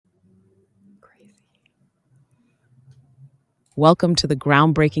Welcome to the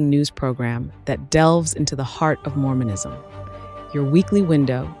groundbreaking news program that delves into the heart of Mormonism, your weekly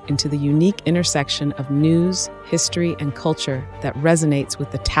window into the unique intersection of news, history, and culture that resonates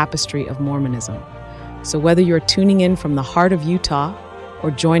with the tapestry of Mormonism. So whether you're tuning in from the heart of Utah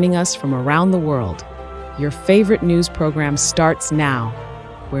or joining us from around the world, your favorite news program starts now,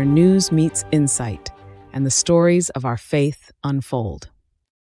 where news meets insight and the stories of our faith unfold.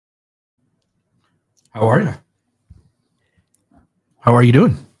 How are you? How are you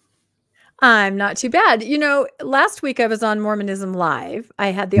doing? I'm not too bad. You know, last week I was on Mormonism Live.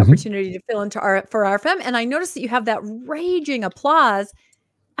 I had the opportunity to fill into for RFM, and I noticed that you have that raging applause.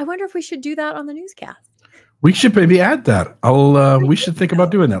 I wonder if we should do that on the newscast. We should maybe add that. We should think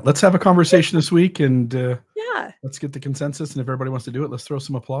about doing that. Let's have a conversation this week, and yeah, let's get the consensus. And if everybody wants to do it, let's throw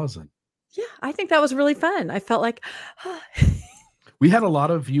some applause in. Yeah, I think that was really fun. I felt like we had a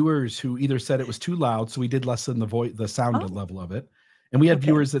lot of viewers who either said it was too loud, so we did lessen the sound level of it. And we had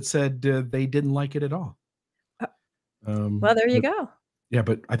viewers that said they didn't like it at all. Well, there you go. Yeah,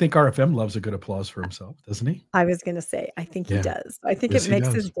 but I think RFM loves a good applause for himself, doesn't he? I was going to say, I think he does. I think it makes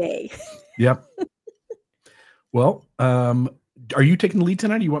his day. Yep. Well, are you taking the lead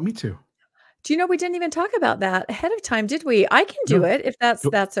tonight, or you want me to? Do you know, we didn't even talk about that ahead of time, did we? I can do it if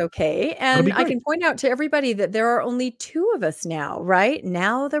that's okay. And I can point out to everybody that there are only 2 of us now, right?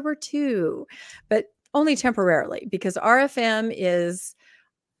 Now there were 2, but only temporarily, because RFM is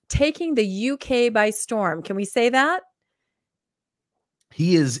taking the UK by storm. Can we say that?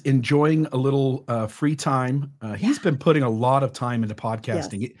 He is enjoying a little free time. He's been putting a lot of time into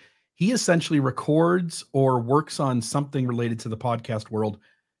podcasting. Yes. He essentially records or works on something related to the podcast world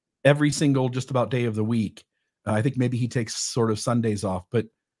every single just about day of the week. I think maybe he takes sort of Sundays off, but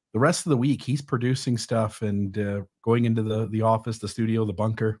the rest of the week he's producing stuff and going into the office, the studio, the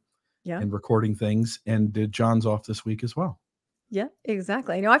bunker, and recording things. And John's off this week as well. Yeah,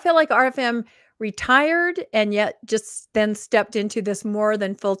 exactly. I feel like RFM retired and yet just then stepped into this more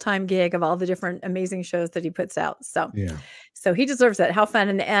than full-time gig of all the different amazing shows that he puts out. So he deserves it. How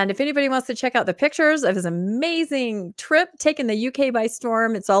fun. And if anybody wants to check out the pictures of his amazing trip taking the UK by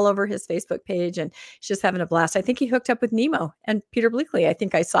storm, it's all over his Facebook page, and he's just having a blast. I think he hooked up with Nemo and Peter Bleakley, I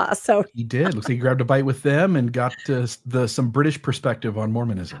think I saw. So he did. Looks like he grabbed a bite with them and got some British perspective on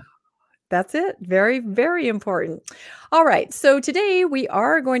Mormonism. That's it. Very, very important. All right. So today we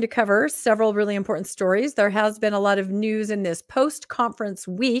are going to cover several really important stories. There has been a lot of news in this post-conference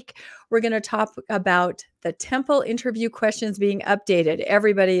week. We're going to talk about the temple interview questions being updated.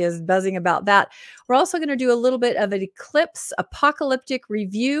 Everybody is buzzing about that. We're also going to do a little bit of an eclipse apocalyptic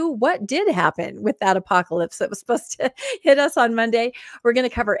review. What did happen with that apocalypse that was supposed to hit us on Monday? We're going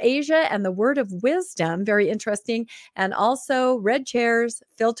to cover Asia and the word of wisdom. Very interesting. And also red chairs,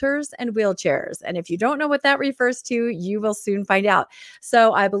 filters, and wheelchairs. And if you don't know what that refers to, you will soon find out.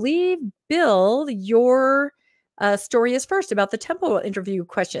 So I believe, Bill, your story is first about the temple interview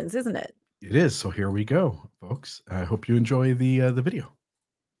questions, isn't it? It is. So here we go, folks. I hope you enjoy the video.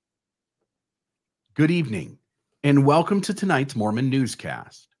 Good evening, and welcome to tonight's Mormon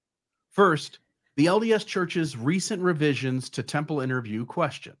Newscast. First, the LDS Church's recent revisions to temple interview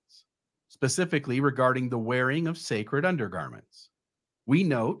questions, specifically regarding the wearing of sacred undergarments. We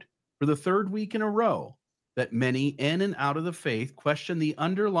note, for the 3rd week in a row, that many in and out of the faith question the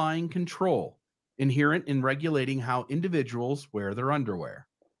underlying control inherent in regulating how individuals wear their underwear.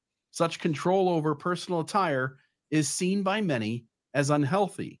 Such control over personal attire is seen by many as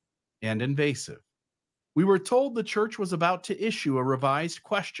unhealthy and invasive. We were told the church was about to issue a revised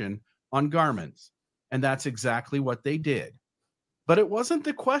question on garments, and that's exactly what they did. But it wasn't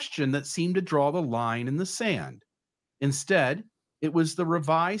the question that seemed to draw the line in the sand. Instead, it was the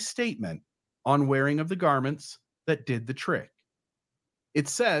revised statement on wearing of the garments that did the trick. It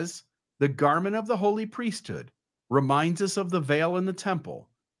says, the garment of the holy priesthood reminds us of the veil in the temple,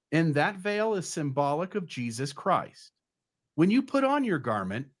 and that veil is symbolic of Jesus Christ. When you put on your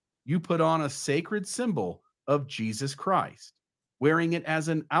garment, you put on a sacred symbol of Jesus Christ, wearing it as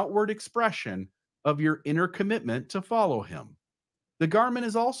an outward expression of your inner commitment to follow him. The garment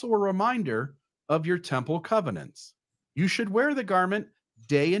is also a reminder of your temple covenants. You should wear the garment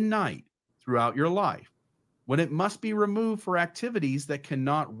day and night throughout your life. When it must be removed for activities that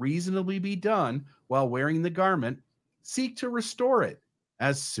cannot reasonably be done while wearing the garment, seek to restore it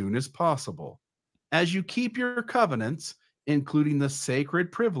as soon as possible. As you keep your covenants, including the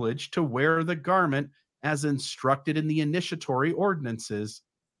sacred privilege to wear the garment as instructed in the initiatory ordinances,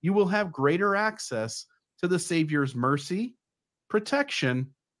 you will have greater access to the Savior's mercy, protection,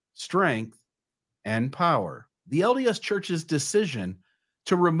 strength, and power. The LDS Church's decision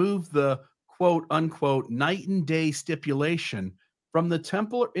to remove the quote unquote night and day stipulation from the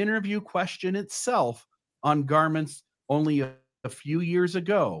temple interview question itself on garments only a few years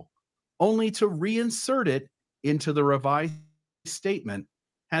ago, only to reinsert it into the revised statement,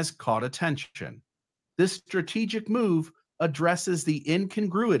 has caught attention. This strategic move addresses the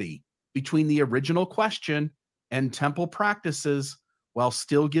incongruity between the original question and temple practices while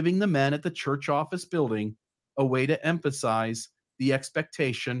still giving the men at the church office building a way to emphasize the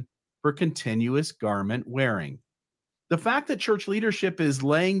expectation for continuous garment wearing. The fact that church leadership is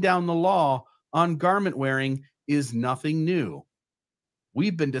laying down the law on garment wearing is nothing new.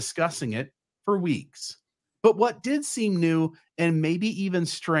 We've been discussing it for weeks. But what did seem new and maybe even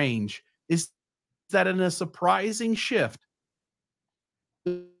strange is that in a surprising shift,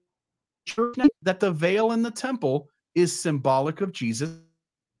 the church that the veil in the temple is symbolic of Jesus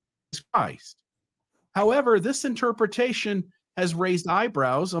Christ. However, this interpretation has raised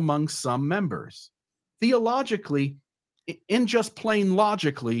eyebrows among some members. Theologically, in just plain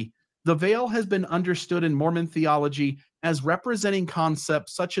logically, the veil has been understood in Mormon theology as representing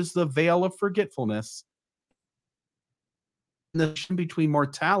concepts such as the veil of forgetfulness, the connection between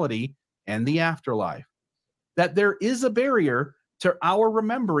mortality and the afterlife, that there is a barrier to our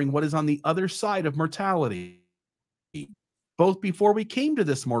remembering what is on the other side of mortality, both before we came to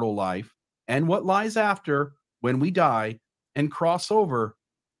this mortal life and what lies after when we die and cross over,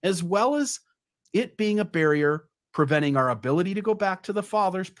 as well as it being a barrier preventing our ability to go back to the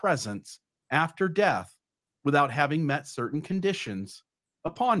Father's presence after death without having met certain conditions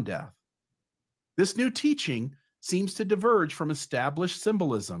upon death. This new teaching seems to diverge from established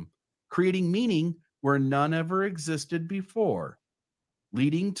symbolism, creating meaning where none ever existed before,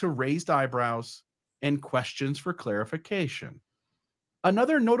 leading to raised eyebrows and questions for clarification.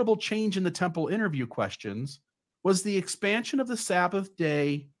 Another notable change in the temple interview questions was the expansion of the Sabbath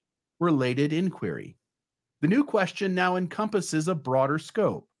day related inquiry. The new question now encompasses a broader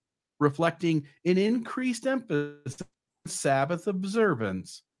scope, reflecting an increased emphasis on Sabbath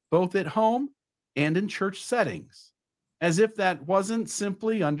observance, both at home and in church settings, as if that wasn't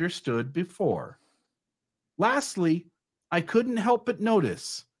simply understood before. Lastly, I couldn't help but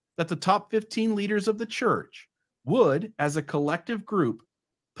notice that the top 15 leaders of the church would, as a collective group,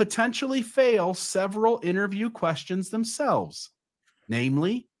 potentially fail several interview questions themselves,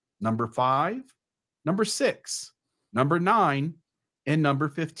 namely number 5, number 6, number 9, and number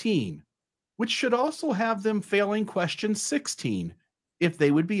 15, which should also have them failing question 16 if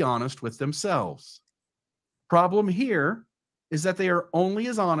they would be honest with themselves. Problem here is that they are only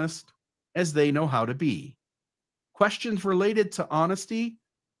as honest as they know how to be. Questions related to honesty,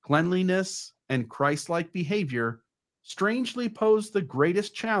 cleanliness, and Christ-like behavior strangely pose the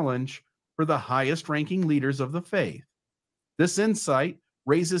greatest challenge for the highest-ranking leaders of the faith. This insight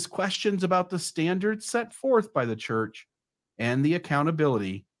raises questions about the standards set forth by the church and the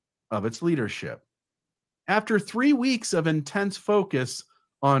accountability of its leadership. After 3 weeks of intense focus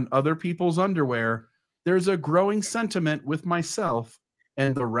on other people's underwear, there's a growing sentiment with myself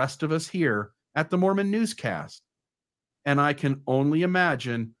and the rest of us here at the Mormon Newscast, and I can only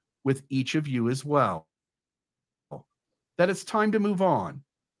imagine with each of you as well, that it's time to move on.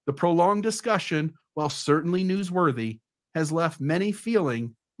 The prolonged discussion, while certainly newsworthy, has left many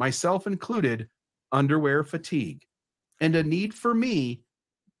feeling, myself included, underwear fatigue, and a need for me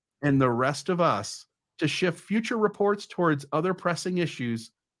and the rest of us to shift future reports towards other pressing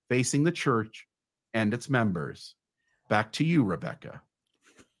issues facing the church and its members. Back to you, Rebecca.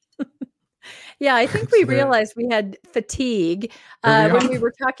 Yeah, I think we realized we had fatigue when we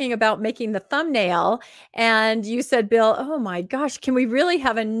were talking about making the thumbnail. And you said, Bill, oh my gosh, can we really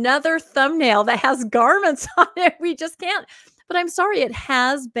have another thumbnail that has garments on it? We just can't. But I'm sorry, it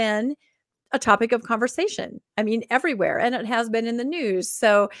has been a topic of conversation. I mean, everywhere. And it has been in the news.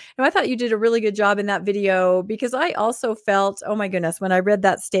 So I thought you did a really good job in that video, because I also felt, oh my goodness, when I read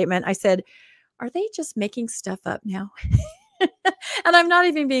that statement, I said, are they just making stuff up now? And I'm not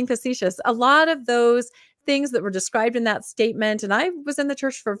even being facetious. A lot of those things that were described in that statement, and I was in the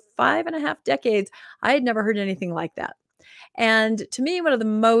church for 5.5 decades, I had never heard anything like that. And to me, one of the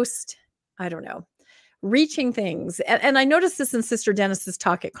most, I don't know, reaching things, and I noticed this in Sister Dennis's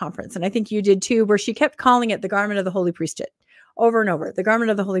talk at conference, and I think you did too, where she kept calling it the garment of the holy priesthood over and over, the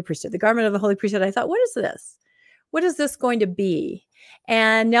garment of the holy priesthood, the garment of the holy priesthood. I thought, what is this? What is this going to be?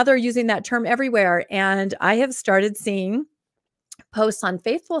 And now they're using that term everywhere. And I have started seeing posts on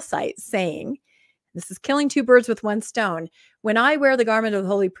faithful sites saying, this is killing two birds with one stone. When I wear the garment of the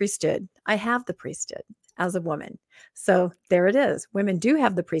holy priesthood, I have the priesthood as a woman. So there it is. Women do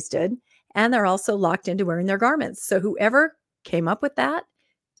have the priesthood, and they're also locked into wearing their garments. So whoever came up with that,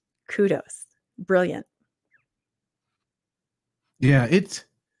 kudos. brilliant. Yeah,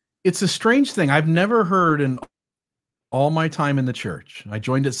 it's a strange thing. I've never heard in all my time in the church. I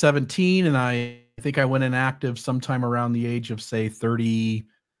joined at 17, and I think I went inactive sometime around the age of, say,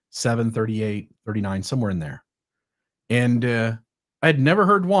 37, 38, 39, somewhere in there. And I had never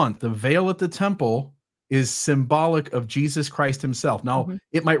heard one. The veil at the temple is symbolic of Jesus Christ himself. Now, Mm-hmm.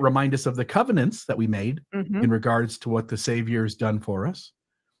 it might remind us of the covenants that we made Mm-hmm. in regards to what the Savior has done for us.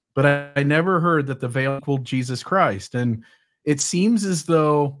 But I never heard that the veil equaled Jesus Christ. And it seems as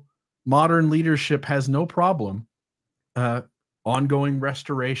though modern leadership has no problem. Ongoing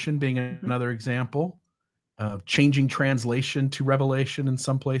restoration being another example, changing translation to Revelation in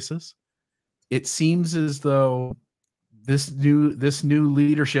some places. It seems as though this new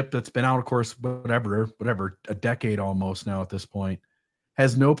leadership that's been out, of course, whatever, a decade almost now at this point,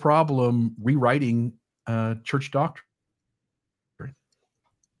 has no problem rewriting church doctrine.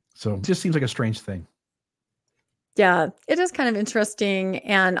 So it just seems like a strange thing. Yeah, it is kind of interesting.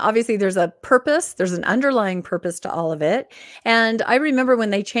 And obviously, there's a purpose, there's an underlying purpose to all of it. And I remember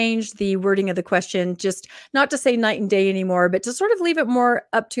when they changed the wording of the question, just not to say night and day anymore, but to sort of leave it more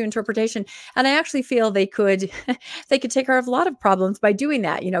up to interpretation. And I actually feel they could they could take care of a lot of problems by doing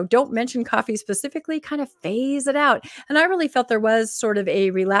that. You know, don't mention coffee specifically, kind of phase it out. And I really felt there was sort of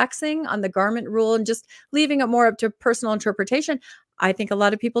a relaxing on the garment rule and just leaving it more up to personal interpretation. I think a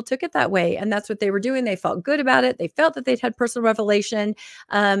lot of people took it that way, and that's what they were doing. They felt good about it. They felt that they'd had personal revelation.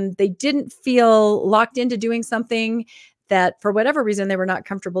 They didn't feel locked into doing something that, for whatever reason, they were not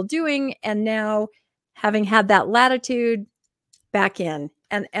comfortable doing. And now, having had that latitude, back in.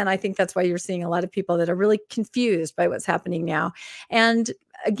 And I think that's why you're seeing a lot of people that are really confused by what's happening now. And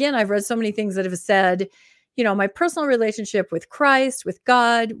again, I've read so many things that have said, you know, my personal relationship with Christ, with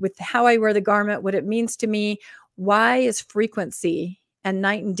God, with how I wear the garment, what it means to me. Why is frequency and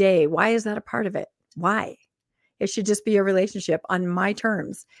night and day? Why is that a part of it? Why? It should just be a relationship on my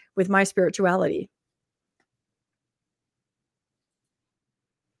terms with my spirituality.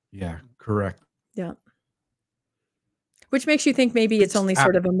 Yeah, correct. Yeah. Which makes you think maybe it's only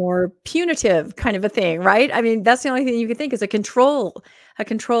sort of a more punitive kind of a thing, right? I mean, that's the only thing you can think is a control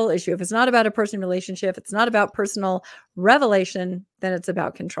issue. If it's not about a personal relationship, it's not about personal revelation, then it's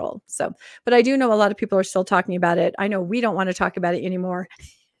about control. So, but I do know a lot of people are still talking about it. I know we don't want to talk about it anymore,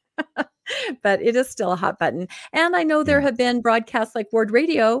 but it is still a hot button. And I know there have been broadcasts like Word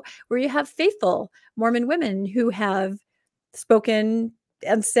Radio where you have faithful Mormon women who have spoken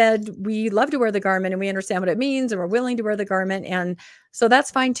and said, we love to wear the garment and we understand what it means and we're willing to wear the garment. And so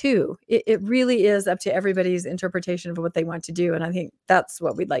that's fine too. It really is up to everybody's interpretation of what they want to do. And I think that's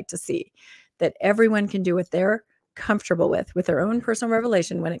what we'd like to see, that everyone can do what they're comfortable with their own personal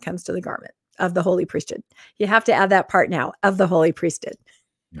revelation when it comes to the garment of the holy priesthood. You have to add that part now, of the holy priesthood.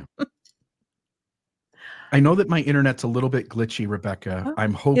 Yeah. I know that my internet's a little bit glitchy, Rebecca. Oh,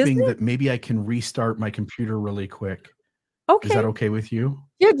 I'm hoping that maybe I can restart my computer really quick. Okay. Is that okay with you?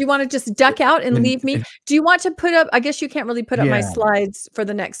 Yeah. Do you want to just duck out and leave me? Do you want to put up, I guess you can't really put up my slides for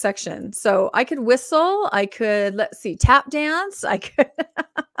the next section. So I could whistle. I could, let's see, tap dance. I could.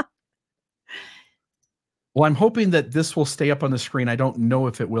 Well, I'm hoping that this will stay up on the screen. I don't know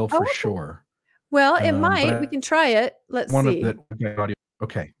if it will for sure. Well, it might. We can try it. Let's see.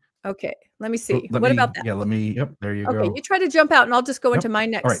 Okay. Okay. Let me see. What about that? Yeah, yep, there you go. Okay. You try to jump out and I'll just go into my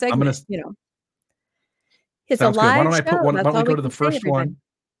next segment, you know. It's a live show. Why don't we go to the first one?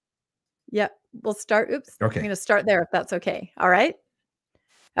 Yep. We'll start. Oops. Okay. I'm going to start there if that's okay. All right.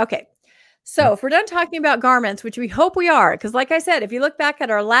 Okay. So if we're done talking about garments, which we hope we are, because like I said, if you look back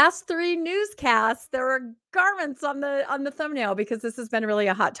at our last 3 newscasts, there are garments on the thumbnail because this has been really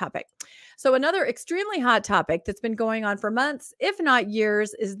a hot topic. So another extremely hot topic that's been going on for months, if not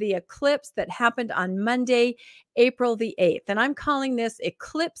years, is the eclipse that happened on Monday, April the 8th. And I'm calling this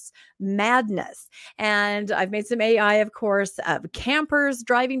eclipse madness. And I've made some AI, of course, of campers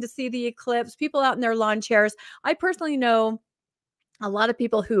driving to see the eclipse, people out in their lawn chairs. I personally know a lot of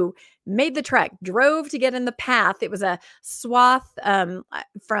people who made the trek, drove to get in the path. It was a swath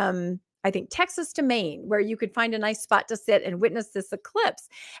from, I think, Texas to Maine, where you could find a nice spot to sit and witness this eclipse.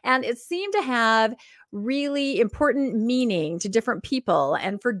 And it seemed to have really important meaning to different people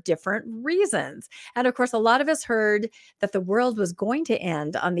and for different reasons. And of course, a lot of us heard that the world was going to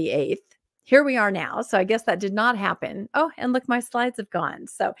end on the 8th. Here we are now. So I guess that did not happen. Oh, and look, my slides have gone.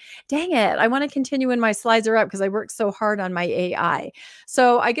 So dang it. I want to continue when my slides are up because I worked so hard on my AI.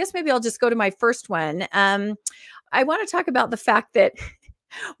 So I guess maybe I'll just go to my first one. I want to talk about the fact that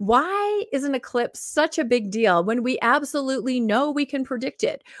Why is an eclipse such a big deal when we absolutely know we can predict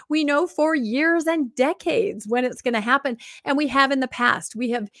it? We know for years and decades when it's going to happen, and we have in the past. We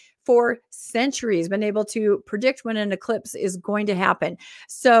have for centuries been able to predict when an eclipse is going to happen.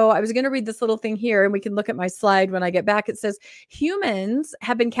 So I was going to read this little thing here, and we can look at my slide when I get back. It says humans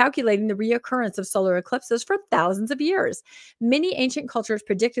have been calculating the reoccurrence of solar eclipses for thousands of years. Many ancient cultures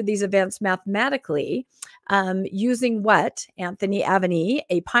predicted these events mathematically using what Anthony Aveni,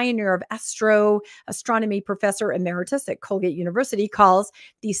 a pioneer of astronomy professor emeritus at Colgate University, calls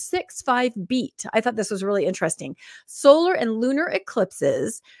the 6-5 beat. I thought this was really interesting. Solar and lunar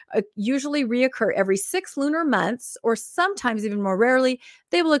eclipses usually reoccur every 6 lunar months, or sometimes even more rarely,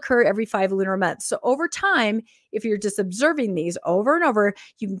 they will occur every 5 lunar months. So over time, if you're just observing these over and over,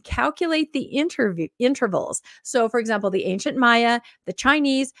 you can calculate the intervals. So for example, the ancient Maya, the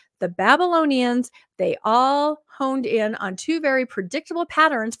Chinese, the Babylonians, they all honed in on 2 very predictable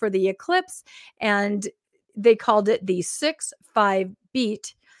patterns for the eclipse, and they called it the 6-5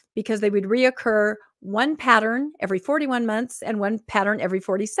 beat because they would reoccur one pattern every 41 months and one pattern every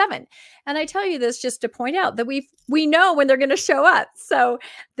 47. And I tell you this just to point out that we know when they're going to show up. So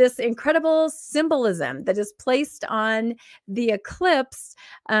this incredible symbolism that is placed on the eclipse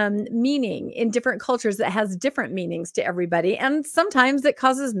meaning in different cultures that has different meanings to everybody. And sometimes it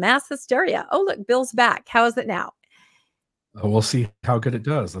causes mass hysteria. Oh, look, Bill's back. How is it now? We'll see how good it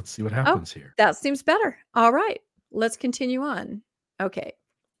does. Let's see what happens here. That seems better. All right, let's continue on. Okay.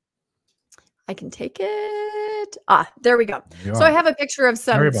 I can take it. There we go. So I have a picture of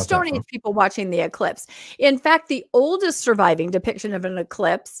some Stone Age people watching the eclipse. In fact, the oldest surviving depiction of an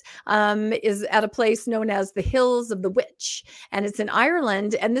eclipse is at a place known as the Hills of the Witch, and it's in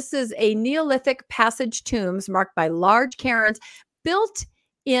Ireland. And this is a Neolithic passage tombs marked by large cairns built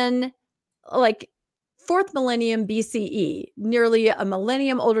in like 4th millennium BCE, nearly a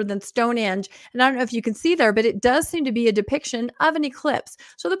millennium older than Stonehenge. And I don't know if you can see there, but it does seem to be a depiction of an eclipse.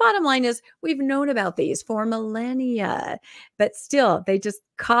 So the bottom line is we've known about these for millennia, but still they just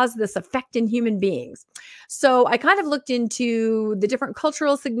cause this effect in human beings. So I kind of looked into the different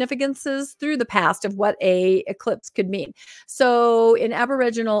cultural significances through the past of what a eclipse could mean. So in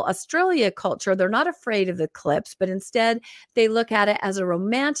Aboriginal Australia culture, they're not afraid of the eclipse, but instead they look at it as a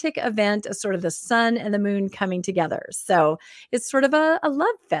romantic event, as sort of the sun and the moon coming together. So it's sort of a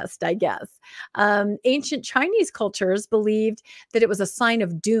love fest, I guess. Ancient Chinese cultures believed that it was a sign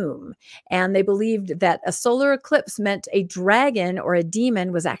of doom, and they believed that a solar eclipse meant a dragon or a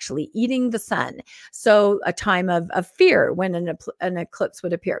demon was actually eating the sun. So a time of fear when an eclipse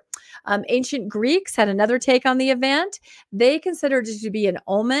would appear. Ancient Greeks had another take on the event. They considered it to be an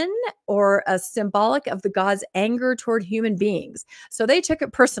omen or a symbolic of the god's anger toward human beings. So they took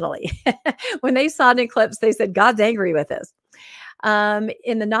it personally. When they saw an eclipse, they said, God's angry with us.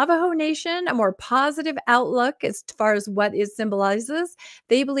 In the Navajo Nation, a more positive outlook as far as what it symbolizes.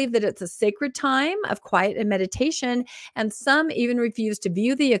 They believe that it's a sacred time of quiet and meditation, and some even refuse to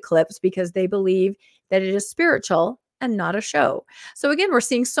view the eclipse because they believe that it is spiritual and not a show. So again, we're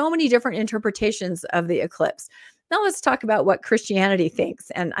seeing so many different interpretations of the eclipse. Now let's talk about what Christianity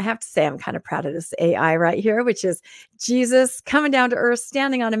thinks. And I have to say, I'm kind of proud of this AI right here, which is Jesus coming down to earth,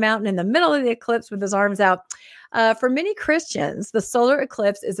 standing on a mountain in the middle of the eclipse with his arms out. For many Christians, the solar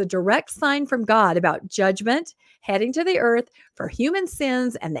eclipse is a direct sign from God about judgment heading to the earth for human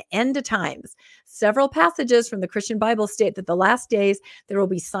sins and the end of times. Several passages from the Christian Bible state that the last days there will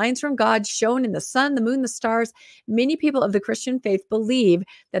be signs from God shown in the sun, the moon, the stars. Many people of the Christian faith believe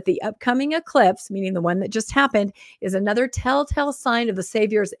that the upcoming eclipse, meaning the one that just happened, is another telltale sign of the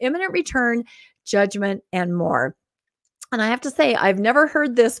Savior's imminent return, judgment, and more. And I have to say, I've never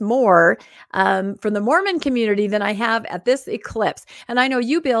heard this more from the Mormon community than I have at this eclipse. And I know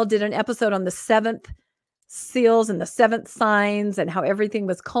you, Bill, did an episode on the 7th seals and the 7th signs and how everything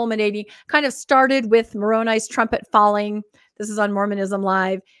was culminating. Kind of started with Moroni's trumpet falling. This is on Mormonism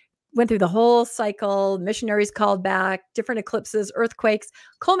Live. Went through the whole cycle, missionaries called back, different eclipses, earthquakes,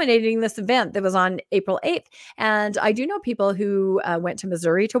 culminating in this event that was on April 8th. And I do know people who went to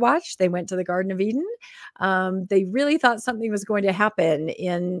Missouri to watch. They went to the Garden of Eden. They really thought something was going to happen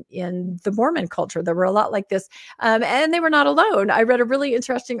in the Mormon culture. There were a lot like this. And they were not alone. I read a really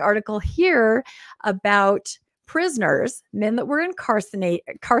interesting article here about prisoners, men that were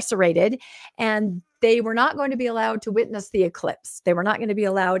incarcerated, and they were not going to be allowed to witness the eclipse. They were not going to be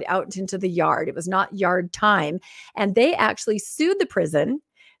allowed out into the yard. It was not yard time. And they actually sued the prison,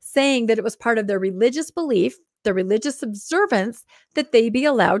 saying that it was part of their religious belief the religious observance that they be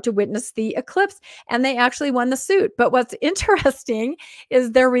allowed to witness the eclipse. And they actually won the suit. But what's interesting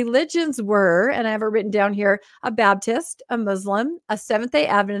is their religions were, and I have it written down here, a Baptist, a Muslim, a Seventh-day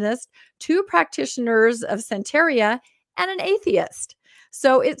Adventist, 2 practitioners of Santeria, and an atheist.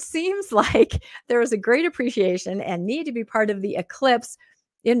 So it seems like there is a great appreciation and need to be part of the eclipse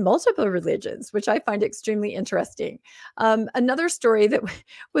in multiple religions, which I find extremely interesting. Another story that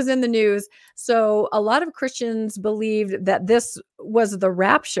was in the news. So a lot of Christians believed that this was the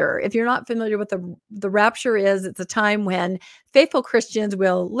rapture. If you're not familiar with the rapture is, it's a time when faithful Christians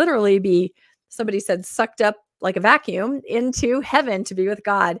will literally be, somebody said, sucked up like a vacuum into heaven to be with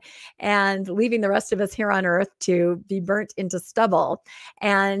God, and leaving the rest of us here on earth to be burnt into stubble.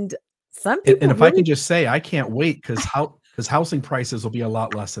 And some people, and if I can just say, I can't wait, because housing prices will be a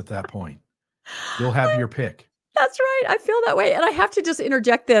lot less at that point. You'll have your pick. That's right. I feel that way. And I have to just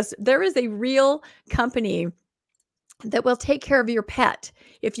interject this. There is a real company that will take care of your pet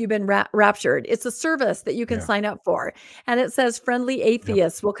if you've been raptured. It's a service that you can sign up for. And it says friendly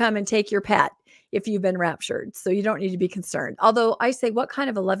atheists will come and take your pet if you've been raptured. So you don't need to be concerned. Although I say, what kind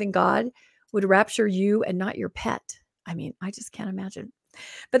of a loving God would rapture you and not your pet? I mean, I just can't imagine.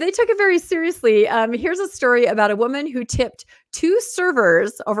 But they took it very seriously. Here's a story about a woman who tipped 2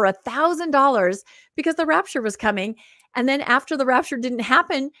 servers over $1,000 because the rapture was coming. And then after the rapture didn't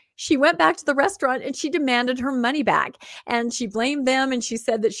happen, she went back to the restaurant and she demanded her money back. And she blamed them, and she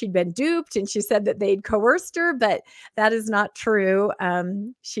said that she'd been duped, and she said that they'd coerced her, but that is not true.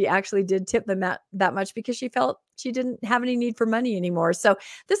 She actually did tip them that much because she felt she didn't have any need for money anymore. So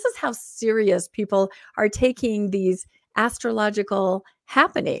this is how serious people are taking these astrological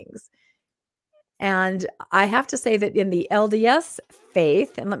happenings. And I have to say that in the LDS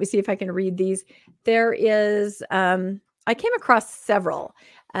faith, and let me see if I can read these, there is, I came across several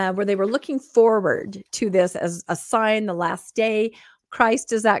where they were looking forward to this as a sign, the last day.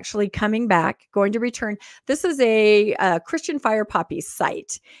 Christ is actually coming back, going to return. This is a Christian Fire Poppy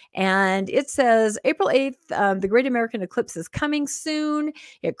site. And it says April 8th, the Great American Eclipse is coming soon.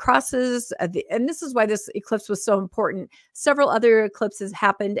 It crosses, and this is why this eclipse was so important. Several other eclipses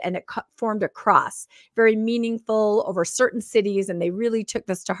happened, and it formed a cross, very meaningful over certain cities. And they really took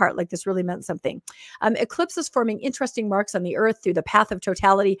this to heart, like this really meant something. Eclipses forming interesting marks on the earth through the path of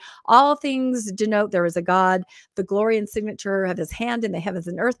totality. All things denote there is a God, the glory and signature of his hand in the heavens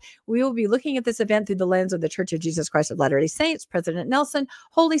and earth. We will be looking at this event through the lens of the Church of Jesus Christ of Latter-day Saints, President Nelson,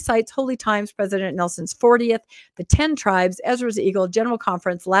 Holy Sites, Holy Times, President Nelson's 40th, the 10 tribes, Ezra's Eagle, General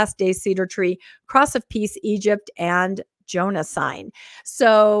Conference, Last Day Cedar Tree, Cross of Peace, Egypt, and Jonah sign.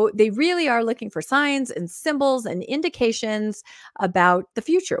 So they really are looking for signs and symbols and indications about the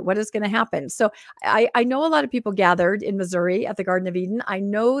future, what is going to happen. So I know a lot of people gathered in Missouri at the Garden of Eden. I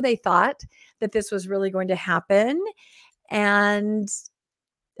know they thought that this was really going to happen. And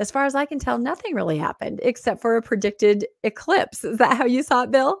as far as I can tell, nothing really happened except for a predicted eclipse. Is that how you saw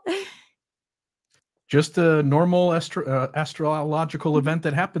it, Bill? Just a normal astrological event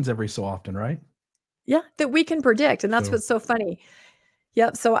that happens every so often, right? Yeah, that we can predict. And that's what's so funny.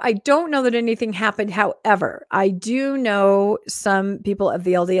 Yep. So I don't know that anything happened. However, I do know some people of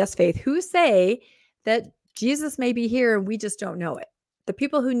the LDS faith who say that Jesus may be here and we just don't know it. The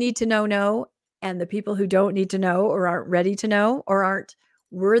people who need to know, and the people who don't need to know or aren't ready to know or aren't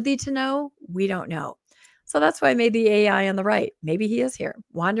worthy to know, we don't know. So that's why I made the AI on the right. Maybe he is here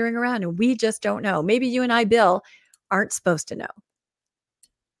wandering around and we just don't know. Maybe you and I, Bill, aren't supposed to know.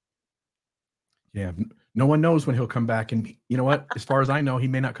 Yeah. No one knows when he'll come back. And you know what? As far as I know, he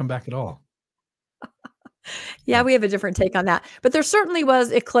may not come back at all. Yeah, we have a different take on that. But there certainly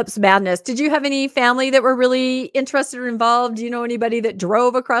was eclipse madness. Did you have any family that were really interested or involved? Do you know anybody that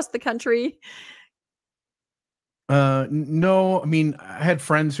drove across the country? No, I mean, I had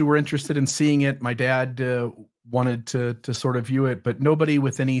friends who were interested in seeing it. My dad wanted to sort of view it, but nobody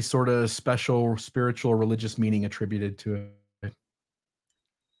with any sort of special spiritual or religious meaning attributed to it.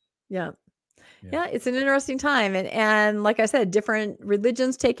 Yeah. Yeah, it's an interesting time. And like I said, different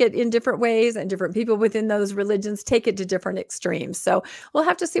religions take it in different ways, and different people within those religions take it to different extremes. So we'll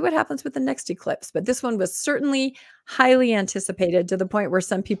have to see what happens with the next eclipse. But this one was certainly highly anticipated, to the point where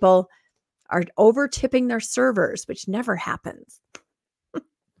some people are over tipping their servers, which never happens.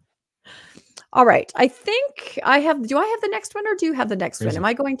 All right. I think do I have the next one, or do you have the next one? Am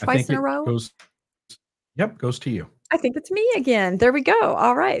I going twice in a row? Goes to you. I think it's me again. There we go.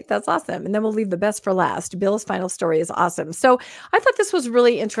 All right. That's awesome. And then we'll leave the best for last. Bill's final story is awesome. So I thought this was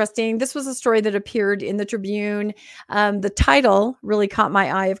really interesting. This was a story that appeared in the Tribune. The title really caught my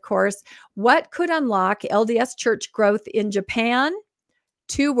eye, of course. What could unlock LDS church growth in Japan?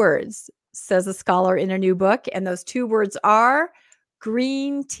 2 words: says a scholar in a new book. And those two words are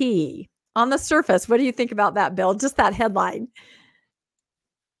green tea. On the surface, what do you think about that, Bill? Just that headline.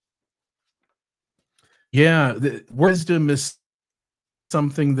 Yeah, the wisdom is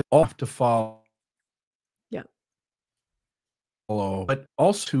something that all have to follow. Yeah. But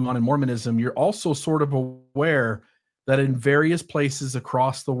also on in Mormonism, you're also sort of aware that in various places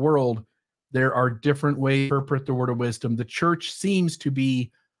across the world, there are different ways to interpret the word of wisdom. The church seems to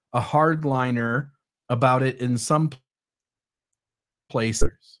be a hardliner about it in some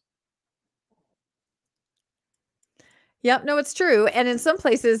places. Yep, no, it's true. And in some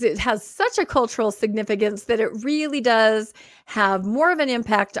places, it has such a cultural significance that it really does have more of an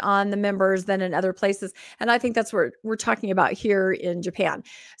impact on the members than in other places. And I think that's what we're talking about here in Japan.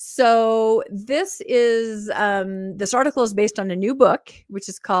 So this article is based on a new book, which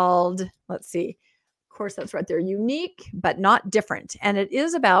is called, let's see, of course, that's right there, Unique but Not Different. And it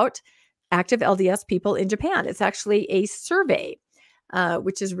is about active LDS people in Japan. It's actually a survey,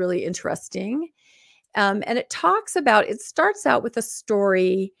 which is really interesting. And it starts out with a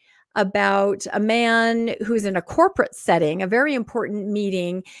story about a man who's in a corporate setting, a very important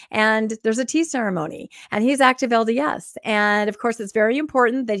meeting, and there's a tea ceremony, and he's active LDS. And of course, it's very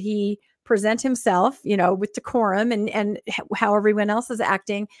important that he present himself, with decorum and how everyone else is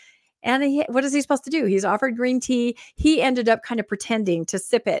acting. And what is he supposed to do? He's offered green tea. He ended up kind of pretending to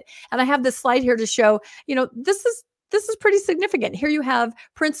sip it. And I have this slide here to show, this is pretty significant. Here you have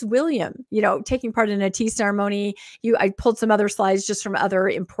Prince William, taking part in a tea ceremony. I pulled some other slides just from other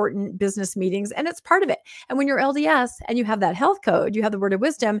important business meetings, and it's part of it. And when you're LDS and you have that health code, you have the word of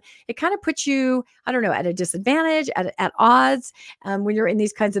wisdom, it kind of puts you, I don't know, at a disadvantage, at odds when you're in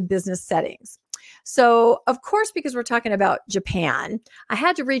these kinds of business settings. So, of course, because we're talking about Japan, I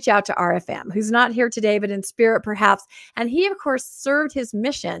had to reach out to RFM, who's not here today, but in spirit perhaps. And he, of course, served his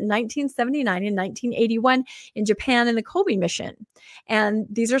mission 1979 and 1981 in Japan in the Kobe mission. And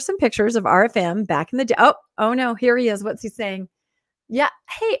these are some pictures of RFM back in the day. Oh no, here he is. What's he saying? Yeah.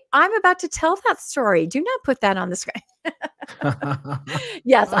 Hey, I'm about to tell that story. Do not put that on the screen.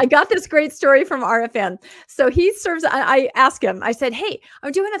 Yes, I got this great story from RFM. So he serves, I asked him, I said, hey,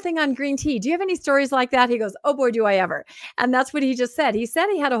 I'm doing a thing on green tea. Do you have any stories like that? He goes, oh boy, do I ever. And that's what he just said. He said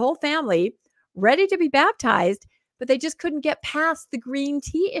he had a whole family ready to be baptized, but they just couldn't get past the green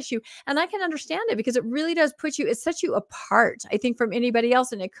tea issue. And I can understand it because it really does it sets you apart, I think, from anybody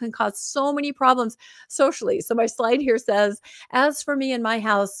else. And it can cause so many problems socially. So my slide here says, as for me and my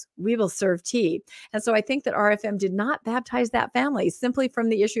house, we will serve tea. And so I think that RFM did not baptize that family simply from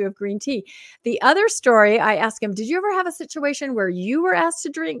the issue of green tea. The other story, I asked him, did you ever have a situation where you were asked to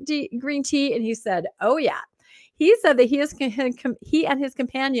drink green tea? And he said, oh yeah. He said that he and his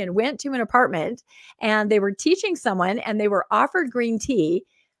companion went to an apartment and they were teaching someone and they were offered green tea.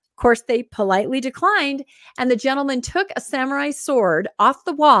 Of course, they politely declined. And the gentleman took a samurai sword off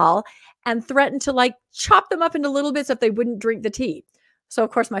the wall and threatened to chop them up into little bits if they wouldn't drink the tea. So,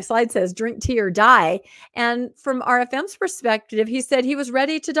 of course, my slide says drink tea or die. And from RFM's perspective, he said he was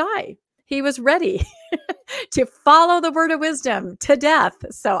ready to die. He was ready to follow the word of wisdom to death.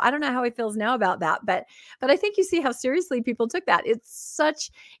 So I don't know how he feels now about that, but I think you see how seriously people took that. It's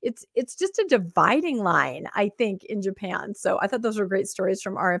just a dividing line, I think, in Japan. So I thought those were great stories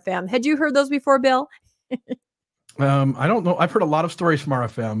from RFM. Had you heard those before, Bill? I don't know. I've heard a lot of stories from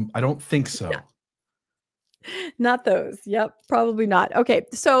RFM. I don't think so. Yeah. Not those. Yep, probably not. Okay,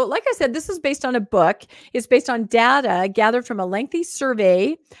 so like I said, this is based on a book. It's based on data gathered from a lengthy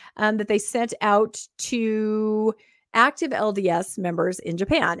survey that they sent out to active LDS members in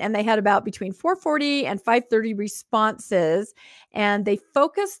Japan. And they had about between 440 and 530 responses. And they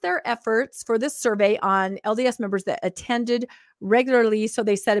focused their efforts for this survey on LDS members that attended regularly. So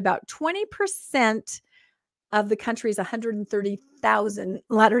they said about 20% of the country's 130,000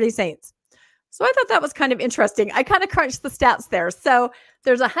 Latter-day Saints. So I thought that was kind of interesting. I kind of crunched the stats there. So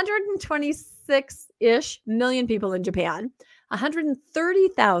there's 126-ish million people in Japan.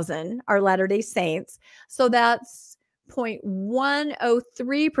 130,000 are Latter-day Saints. So that's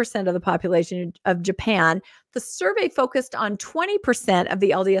 0.103% of the population of Japan. The survey focused on 20% of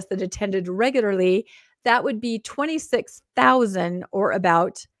the LDS that attended regularly. That would be 26,000 or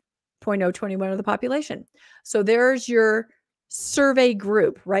about 0.021 of the population. So there's your survey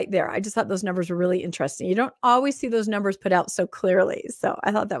group right there. I just thought those numbers were really interesting. You don't always see those numbers put out so clearly. So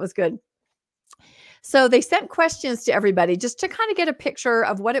I thought that was good. So they sent questions to everybody just to kind of get a picture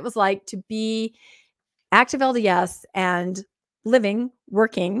of what it was like to be active LDS and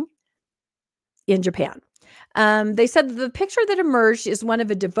working in Japan. They said that the picture that emerged is one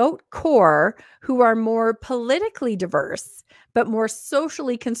of a devout core who are more politically diverse, but more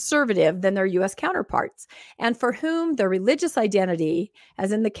socially conservative than their U.S. counterparts, and for whom their religious identity,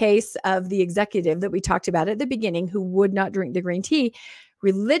 as in the case of the executive that we talked about at the beginning, who would not drink the green tea,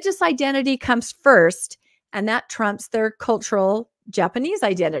 religious identity comes first, and that trumps their cultural Japanese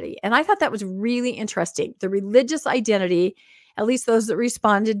identity. And I thought that was really interesting. The religious identity, at least those that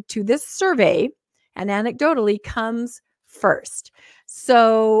responded to this survey, and anecdotally comes first.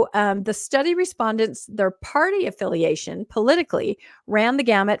 So the study respondents, their party affiliation politically ran the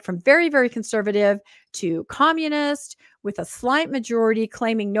gamut from very, very conservative to communist, with a slight majority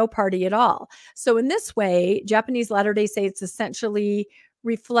claiming no party at all. So in this way, Japanese Latter-day Saints essentially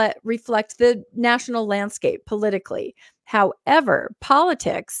reflect the national landscape politically. However,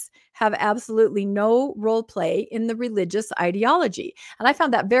 politics have absolutely no role play in the religious ideology. And I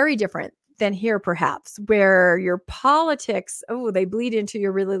found that very different than here, perhaps, where your politics, they bleed into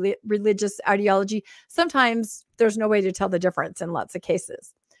your religious ideology. Sometimes there's no way to tell the difference in lots of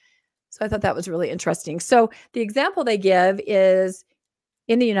cases. So I thought that was really interesting. So the example they give is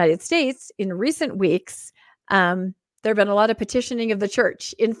in the United States, in recent weeks, there have been a lot of petitioning of the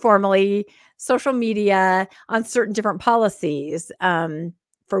church informally, social media, on certain different policies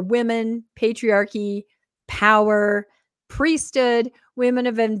for women, patriarchy, power, priesthood. Women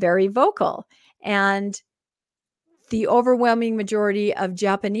have been very vocal. And the overwhelming majority of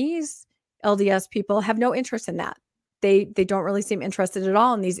Japanese LDS people have no interest in that. They don't really seem interested at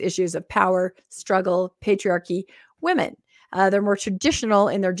all in these issues of power, struggle, patriarchy. Women, they're more traditional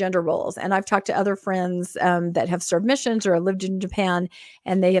in their gender roles. And I've talked to other friends that have served missions or lived in Japan,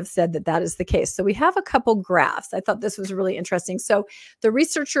 and they have said that that is the case. So we have a couple graphs. I thought this was really interesting. So the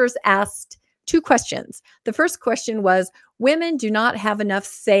researchers asked two questions. The first question was, women do not have enough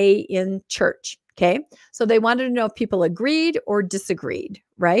say in church. Okay. So they wanted to know if people agreed or disagreed,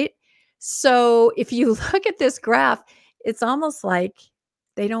 right? So if you look at this graph, it's almost like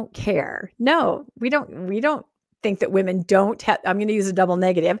they don't care. No, we don't think that women don't have, I'm going to use a double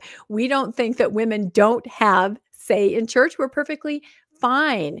negative. We don't think that women don't have say in church. We're perfectly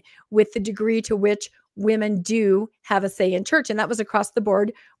fine with the degree to which women do have a say in church. And that was across the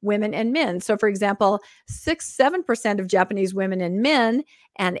board, women and men. So for example, 7% of Japanese women and men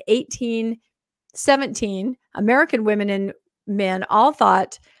and 17 American women and men all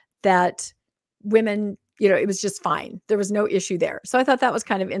thought that women, it was just fine. There was no issue there. So I thought that was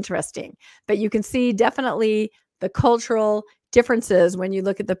kind of interesting. But you can see definitely the cultural differences when you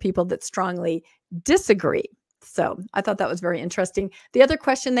look at the people that strongly disagree. So I thought that was very interesting. The other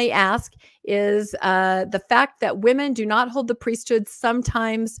question they ask is the fact that women do not hold the priesthood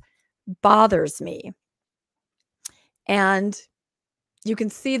sometimes bothers me. And you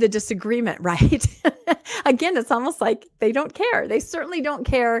can see the disagreement, right? Again, it's almost like they don't care. They certainly don't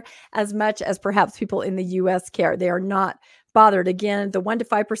care as much as perhaps people in the US care. They are not bothered. Again, the 1 to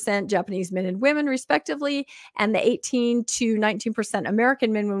 5% Japanese men and women, respectively, and the 18 to 19%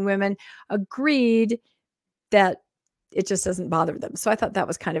 American men and women agreed that it just doesn't bother them. So I thought that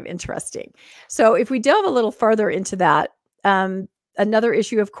was kind of interesting. So if we delve a little further into that, another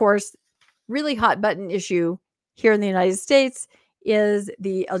issue, of course, really hot button issue here in the United States is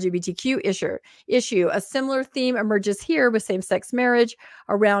the LGBTQ issue. A similar theme emerges here with same-sex marriage.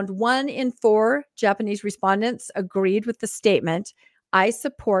 Around 1 in 4 Japanese respondents agreed with the statement, I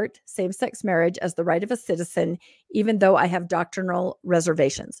support same-sex marriage as the right of a citizen, even though I have doctrinal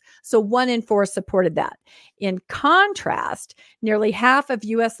reservations. So 1 in 4 supported that. In contrast, nearly half of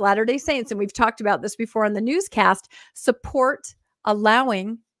U.S. Latter-day Saints, and we've talked about this before on the newscast, support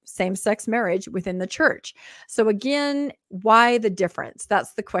allowing same-sex marriage within the church. So again, why the difference?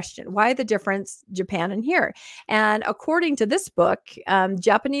 That's the question. Why the difference, Japan and here? And according to this book,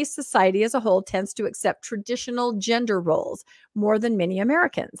 Japanese society as a whole tends to accept traditional gender roles more than many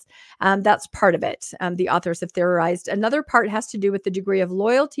Americans. That's part of it. The authors have theorized. Another part has to do with the degree of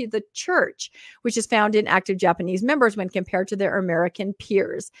loyalty to the church, which is found in active Japanese members when compared to their American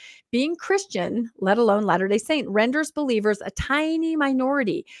peers. Being Christian, let alone Latter-day Saint, renders believers a tiny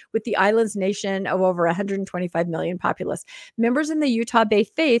minority with the island's nation of over 125 million populace. Members in the Utah Bay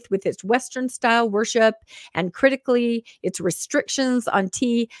faith, with its Western-style worship and critically its restrictions on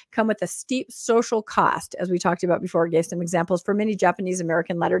tea, come with a steep social cost, as we talked about before. I gave some examples for many Japanese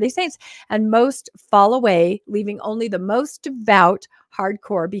American Latter-day Saints, and most fall away, leaving only the most devout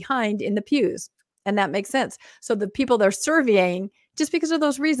hardcore behind in the pews. And that makes sense. So the people they're surveying, just because of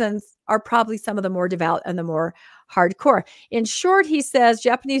those reasons, are probably some of the more devout and the more hardcore. In short, he says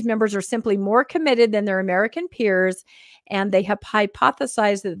Japanese members are simply more committed than their American peers, and they have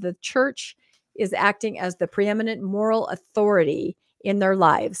hypothesized that the church is acting as the preeminent moral authority in their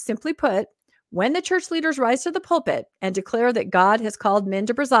lives. Simply put, when the church leaders rise to the pulpit and declare that God has called men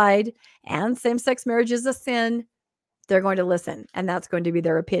to preside and same-sex marriage is a sin, they're going to listen, and that's going to be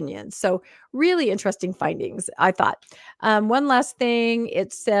their opinion. So really interesting findings, I thought. One last thing,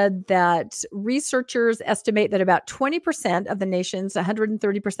 it said that researchers estimate that about 20% of the nation's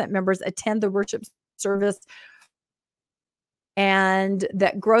 130% members attend the worship service, and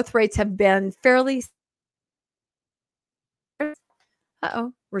that growth rates have been fairly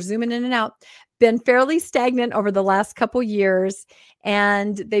we're zooming in and out, been fairly stagnant over the last couple years.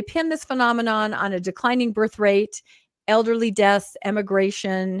 And they pin this phenomenon on a declining birth rate, elderly deaths,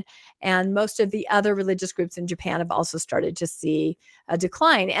 emigration, and most of the other religious groups in Japan have also started to see a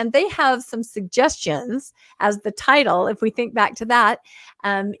decline. And they have some suggestions, as the title, if we think back to that,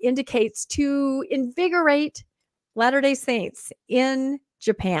 indicates, to invigorate Latter-day Saints in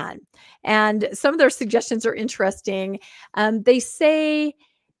Japan. And some of their suggestions are interesting. They say,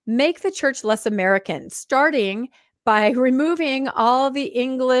 make the church less American, starting by removing all the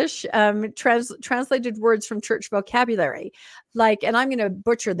English translated words from church vocabulary. Like, and I'm going to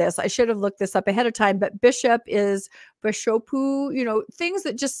butcher this, I should have looked this up ahead of time, but bishop is bishopu, things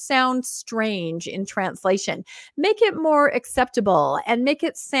that just sound strange in translation. Make it more acceptable and make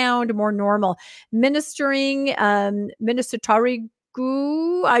it sound more normal. Ministering, ministratari.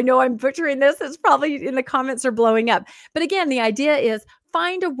 I know I'm butchering this. It's probably in the comments are blowing up. But again, the idea is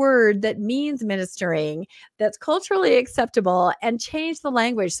find a word that means ministering, that's culturally acceptable, and change the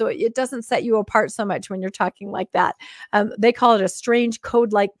language so it doesn't set you apart so much when you're talking like that. They call it a strange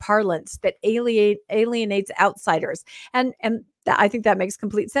code-like parlance that alienates outsiders. And I think that makes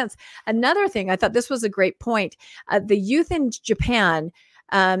complete sense. Another thing, I thought this was a great point. The youth in Japan,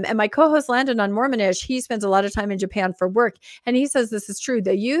 and my co-host Landon on Mormonish, he spends a lot of time in Japan for work. And he says this is true.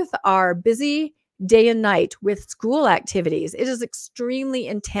 The youth are busy day and night with school activities. It is extremely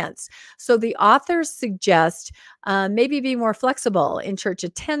intense. So the authors suggest maybe be more flexible in church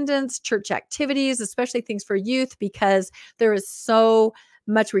attendance, church activities, especially things for youth, because there is so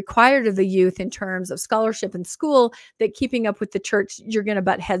much required of the youth in terms of scholarship and school that keeping up with the church, you're going to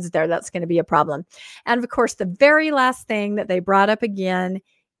butt heads there. That's going to be a problem. And of course, the very last thing that they brought up again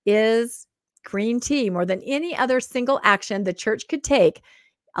is green tea. More than any other single action the church could take,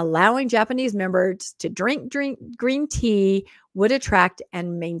 allowing Japanese members to drink green tea would attract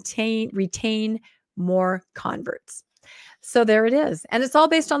and retain more converts. So there it is. And it's all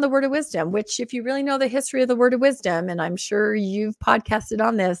based on the word of wisdom, which if you really know the history of the word of wisdom, and I'm sure you've podcasted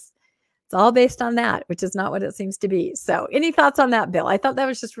on this, it's all based on that, which is not what it seems to be. So any thoughts on that, Bill? I thought that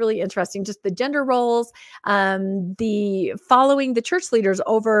was just really interesting. Just the gender roles, the following the church leaders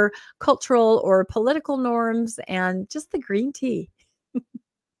over cultural or political norms, and just the green tea.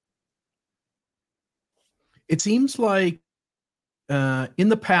 It seems like in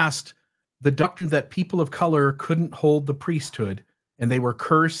the past, the doctrine that people of color couldn't hold the priesthood and they were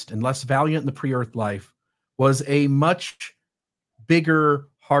cursed and less valiant in the pre-earth life was a much bigger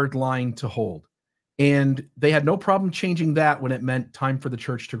hard line to hold. And they had no problem changing that when it meant time for the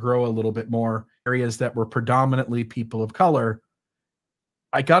church to grow a little bit more, areas that were predominantly people of color.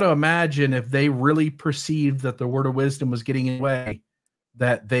 I got to imagine if they really perceived that the word of wisdom was getting in the way,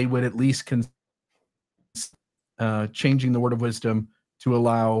 that they would at least consider changing the word of wisdom to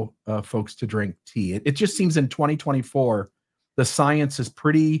allow folks to drink tea. It just seems in 2024, the science is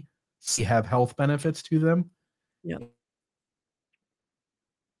pretty, have health benefits to them. Yeah.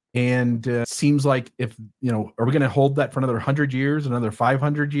 And seems like if, are we going to hold that for another 100 years, another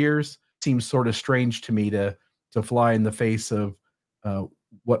 500 years? Seems sort of strange to me to fly in the face of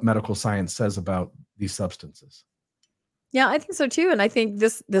what medical science says about these substances. Yeah, I think so too. And I think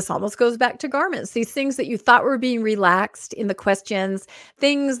this almost goes back to garments. These things that you thought were being relaxed in the questions,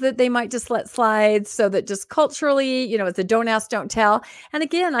 things that they might just let slide so that just culturally, it's a don't ask, don't tell. And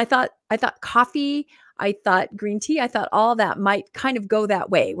again, I thought coffee, I thought green tea, I thought all that might kind of go that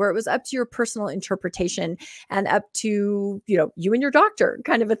way, where it was up to your personal interpretation and up to, you and your doctor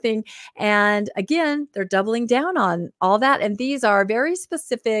kind of a thing. And again, they're doubling down on all that. And these are very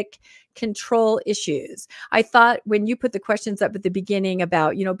specific control issues. I thought when you put the questions up at the beginning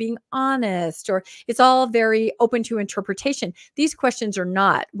about, being honest, or it's all very open to interpretation. These questions are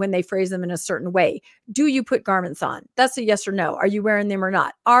not when they phrase them in a certain way. Do you put garments on? That's a yes or no. Are you wearing them or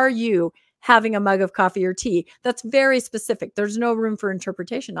not? Are you having a mug of coffee or tea? That's very specific. There's no room for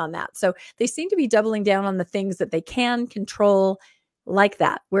interpretation on that. So they seem to be doubling down on the things that they can control like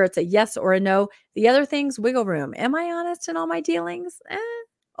that, where it's a yes or a no. The other things, wiggle room. Am I honest in all my dealings?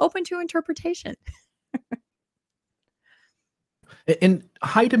 Open to interpretation. In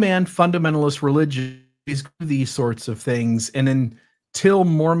high demand fundamentalist religions do these sorts of things, and until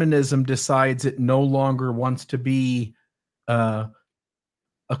Mormonism decides it no longer wants to be a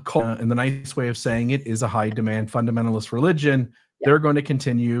cult, in the nice way of saying it, is a high demand fundamentalist religion, they're going to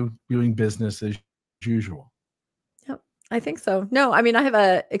continue doing business as usual. Yep, I think so. No, I mean, I have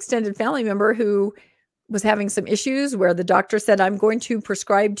a extended family member who was having some issues where the doctor said, I'm going to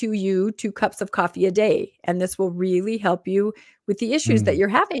prescribe to you 2 cups of coffee a day, and this will really help you with the issues that you're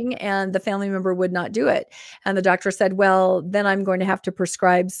having. And the family member would not do it. And the doctor said, well, then I'm going to have to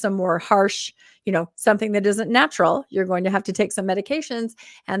prescribe some more harsh, something that isn't natural. You're going to have to take some medications,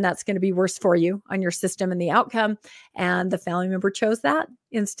 and that's going to be worse for you on your system and the outcome. And the family member chose that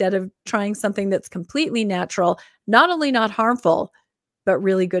instead of trying something that's completely natural, not only not harmful, but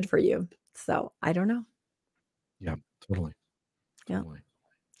really good for you. So I don't know. Yeah, totally. Yeah. Totally.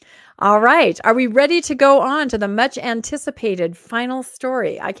 All right. Are we ready to go on to the much anticipated final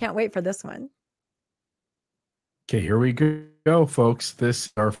story? I can't wait for this one. Okay, here we go, folks. This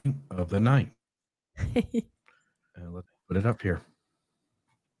is our of the night. Let's put it up here.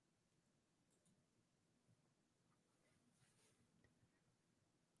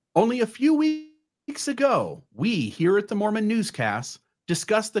 Only a few weeks ago, we here at the Mormon Newscast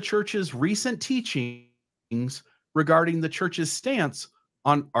discussed the church's recent teachings regarding the church's stance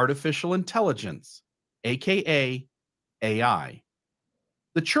on artificial intelligence, aka AI.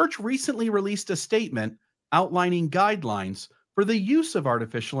 The church recently released a statement outlining guidelines for the use of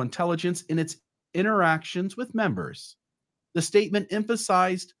artificial intelligence in its interactions with members. The statement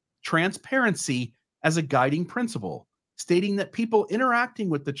emphasized transparency as a guiding principle, stating that people interacting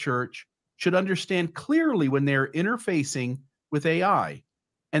with the church should understand clearly when they are interfacing with AI,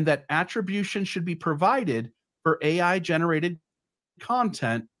 and that attribution should be provided for AI-generated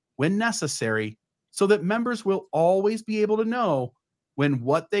content when necessary, so that members will always be able to know when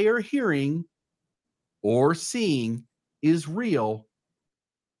what they are hearing or seeing is real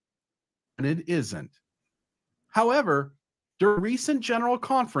and it isn't. However, during a recent general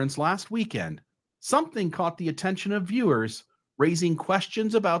conference last weekend, something caught the attention of viewers, raising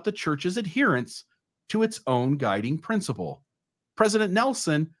questions about the church's adherence to its own guiding principle. President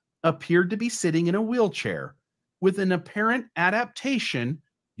Nelson appeared to be sitting in a wheelchair with an apparent adaptation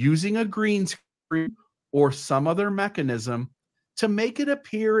using a green screen or some other mechanism to make it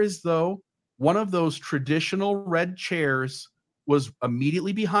appear as though one of those traditional red chairs was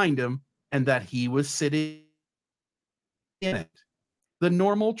immediately behind him and that he was sitting in it. The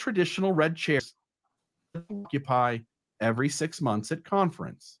normal traditional red chairs occupy every 6 months at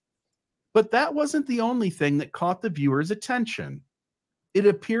conference. But that wasn't the only thing that caught the viewer's attention. It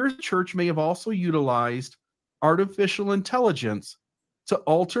appears the church may have also utilized artificial intelligence to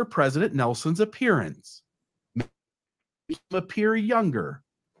alter President Nelson's appearance, make him appear younger.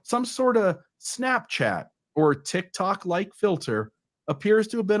 Some sort of Snapchat or TikTok-like filter appears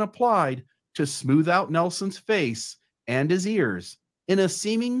to have been applied to smooth out Nelson's face and his ears in a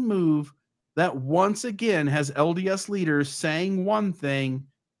seeming move that once again has LDS leaders saying one thing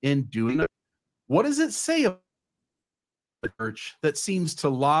and doing another. What does it say about the church that seems to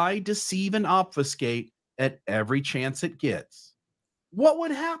lie, deceive, and obfuscate at every chance it gets? What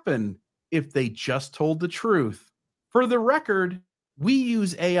would happen if they just told the truth? For the record, we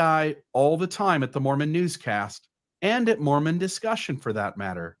use AI all the time at the Mormon Newscast and at Mormon Discussion for that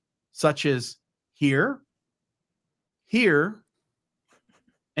matter, such as here,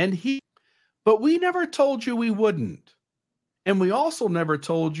 and here. But we never told you we wouldn't. And we also never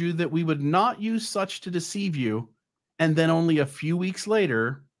told you that we would not use such to deceive you, and then only a few weeks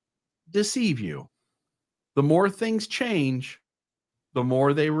later, deceive you. The more things change, the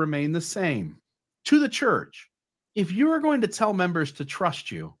more they remain the same. To the church, if you are going to tell members to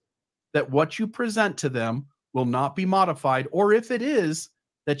trust you, that what you present to them will not be modified, or if it is,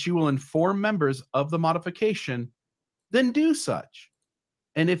 that you will inform members of the modification, then do such.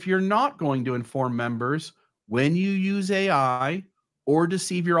 And if you're not going to inform members when you use AI or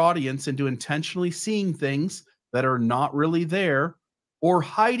deceive your audience into intentionally seeing things that are not really there, or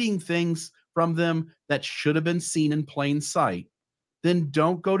hiding things from them that should have been seen in plain sight, then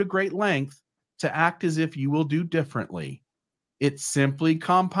don't go to great length to act as if you will do differently. It simply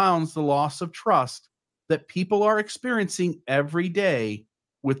compounds the loss of trust that people are experiencing every day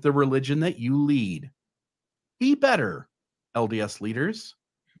with the religion that you lead. Be better, LDS leaders.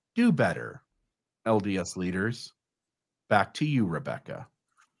 Do better, LDS leaders. Back to you, Rebecca.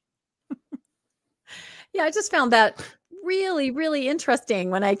 Yeah, I just found that really, really interesting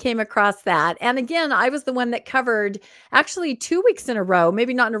when I came across that. And again, I was the one that covered actually 2 weeks in a row,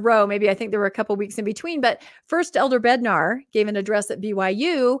 maybe not in a row, maybe I think there were a couple weeks in between, but first Elder Bednar gave an address at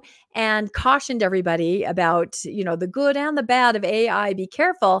BYU and cautioned everybody about, the good and the bad of AI, be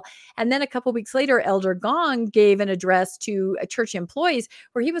careful. And then a couple weeks later, Elder Gong gave an address to church employees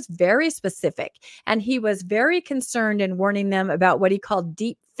where he was very specific and he was very concerned and warning them about what he called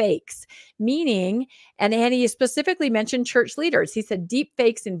deep fakes, meaning, and he specifically mentioned church leaders. He said deep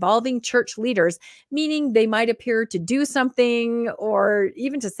fakes involving church leaders, meaning they might appear to do something or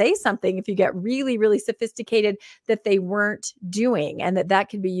even to say something if you get really, really sophisticated that they weren't doing, and that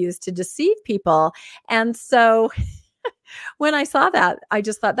could be used to deceive people. And so when I saw that, I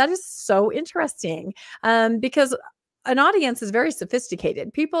just thought that is so interesting, because an audience is very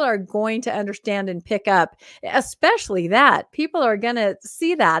sophisticated. People are going to understand and pick up, especially that. People are going to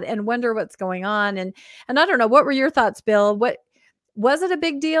see that and wonder what's going on. And I don't know, what were your thoughts, Bill? What was it a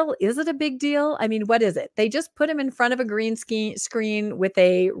big deal? Is it a big deal? I mean, what is it? They just put him in front of a green screen with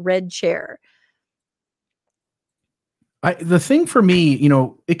a red chair. The thing for me,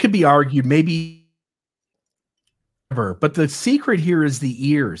 it could be argued maybe, but the secret here is the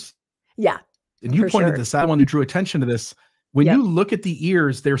ears. Yeah. And you pointed this out, one who drew attention to this. When you look at the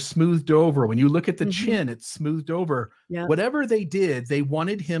ears, they're smoothed over. When you look at the chin, it's smoothed over. Whatever they did, they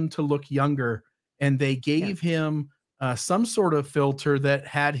wanted him to look younger, and they gave him some sort of filter that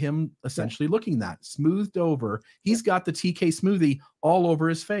had him essentially looking that smoothed over. He's got the TK smoothie all over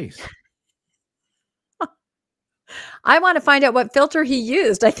his face. I want to find out what filter he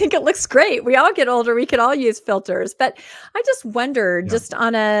used. I think it looks great. We all get older. We could all use filters, but I just wonder, just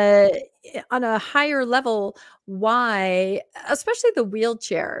on a higher level, why, especially the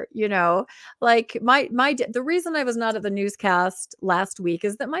wheelchair, like the reason I was not at the newscast last week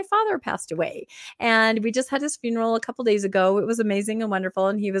is that my father passed away, and we just had his funeral a couple days ago. It was amazing and wonderful,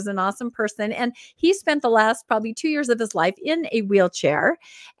 and he was an awesome person, and he spent the last probably 2 years of his life in a wheelchair,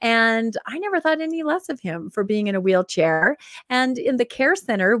 and I never thought any less of him for being in a wheelchair. And in the care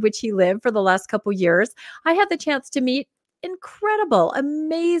center which he lived for the last couple years, I had the chance to meet incredible,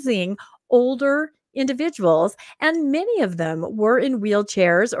 amazing older individuals, and many of them were in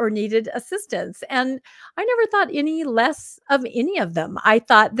wheelchairs or needed assistance. And I never thought any less of any of them. I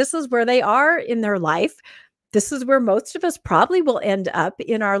thought this is where they are in their life. This is where most of us probably will end up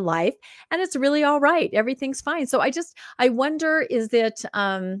in our life, and it's really all right. Everything's fine. So I wonder, is it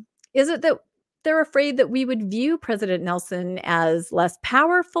that they're afraid that we would view President Nelson as less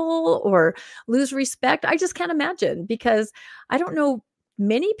powerful or lose respect? I just can't imagine, because I don't know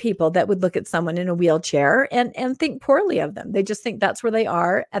many people that would look at someone in a wheelchair and think poorly of them. They just think that's where they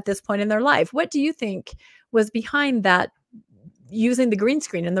are at this point in their life. What do you think was behind that, using the green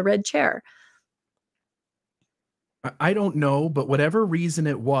screen and the red chair? I don't know, but whatever reason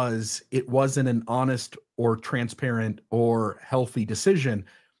it wasn't an honest or transparent or healthy decision.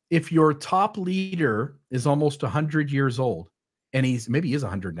 If your top leader is almost 100 years old, and maybe he is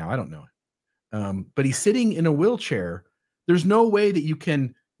 100 now, I don't know, but he's sitting in a wheelchair, there's no way that you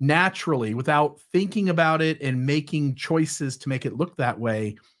can naturally, without thinking about it and making choices to make it look that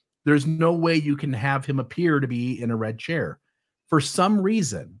way, there's no way you can have him appear to be in a red chair. For some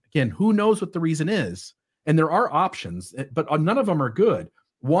reason, again, who knows what the reason is? And there are options, but none of them are good.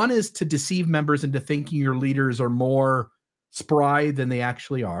 One is to deceive members into thinking your leaders are more spry than they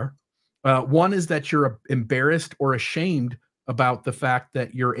actually are. One is that you're embarrassed or ashamed about the fact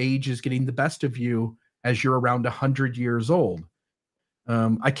that your age is getting the best of you as you're around 100 years old.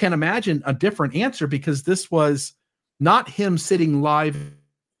 I can't imagine a different answer, because this was not him sitting live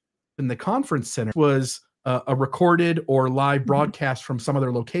in the conference center. It was a recorded or live broadcast from some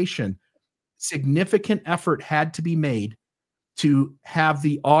other location. Significant effort had to be made to have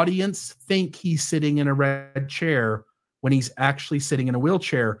the audience think he's sitting in a red chair when he's actually sitting in a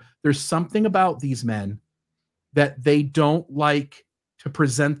wheelchair. There's something about these men that they don't like to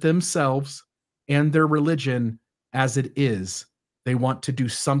present themselves and their religion as it is. They want to do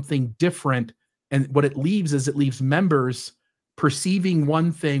something different. And what it leaves is, it leaves members perceiving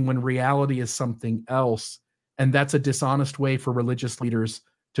one thing when reality is something else. And that's a dishonest way for religious leaders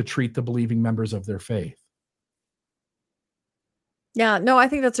to treat the believing members of their faith. Yeah, no, I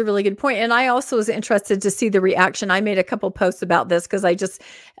think that's a really good point. And I also was interested to see the reaction. I made a couple posts about this because I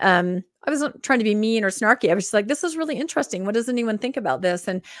wasn't trying to be mean or snarky. I was just like, this is really interesting. What does anyone think about this?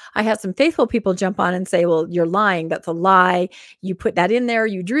 And I had some faithful people jump on and say, well, you're lying. That's a lie. You put that in there.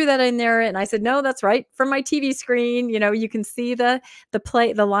 You drew that in there. And I said, no, that's right. From my TV screen, you can see the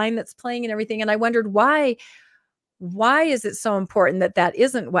line that's playing and everything. And I wondered why is it so important that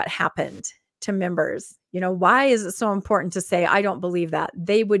isn't what happened to members Why is it so important to say, I don't believe that?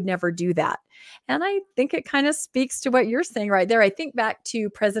 They would never do that. And I think it kind of speaks to what you're saying right there. I think back to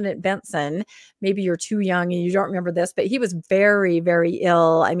President Benson. Maybe you're too young and you don't remember this, but he was very, very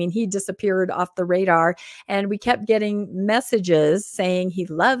ill. I mean, he disappeared off the radar, and we kept getting messages saying he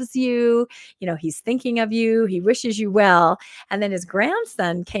loves you, he's thinking of you, he wishes you well. And then his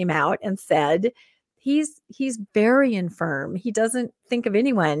grandson came out and said, he's very infirm. He doesn't think of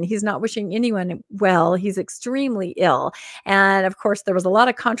anyone. He's not wishing anyone well. He's extremely ill. And of course, there was a lot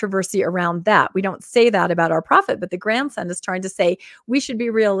of controversy around that. We don't say that about our prophet, but the grandson is trying to say we should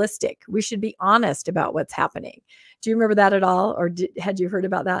be realistic. We should be honest about what's happening. Do you remember that at all? Or had you heard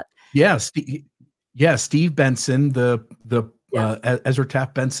about that? Yes. Yeah, Steve Benson, Yes. Ezra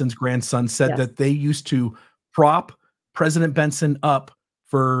Taft Benson's grandson, said Yes. that they used to prop President Benson up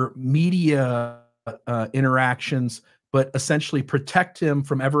for media interactions, but essentially protect him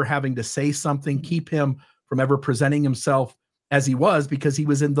from ever having to say something, keep him from ever presenting himself as he was, because he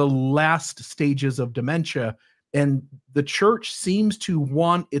was in the last stages of dementia. And the church seems to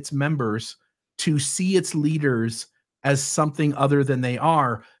want its members to see its leaders as something other than they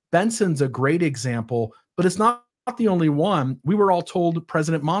are. Benson's a great example, but it's not the only one. We were all told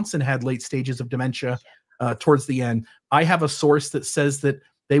President Monson had late stages of dementia towards the end. I have a source that says that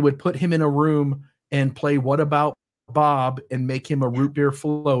they would put him in a room and play What About Bob and make him a root beer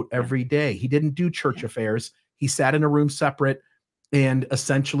float every day. He didn't do church affairs. He sat in a room separate and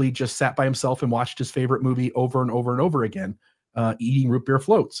essentially just sat by himself and watched his favorite movie over and over and over again, eating root beer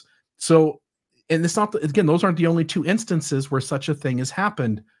floats. So, and it's not, again, those aren't the only two instances where such a thing has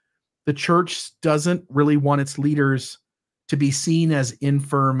happened. The church doesn't really want its leaders to be seen as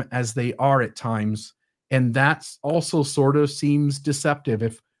infirm as they are at times. And that's also sort of seems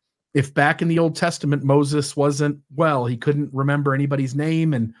deceptive. If back in the Old Testament, Moses wasn't well, he couldn't remember anybody's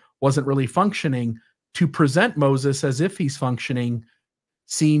name and wasn't really functioning, to present Moses as if he's functioning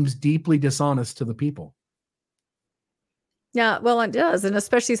seems deeply dishonest to the people. Yeah, well, it does. And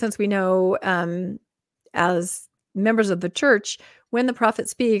especially since we know, as members of the church, when the prophet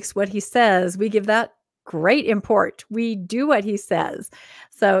speaks, what he says, we give that great import. We do what he says.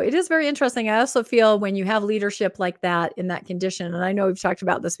 So it is very interesting. I also feel when you have leadership like that in that condition, and I know we've talked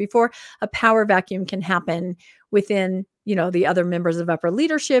about this before, a power vacuum can happen within, the other members of upper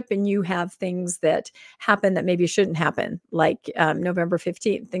leadership, and you have things that happen that maybe shouldn't happen, like November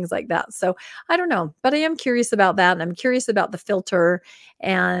 15th, things like that. So I don't know, but I am curious about that. And I'm curious about the filter,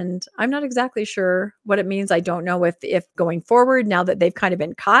 and I'm not exactly sure what it means. I don't know if going forward, now that they've kind of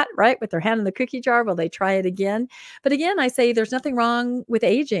been caught, right, with their hand in the cookie jar, will they try it again? But again, I say there's nothing wrong with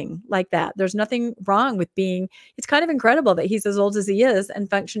aging like that. There's nothing wrong with it's kind of incredible that he's as old as he is and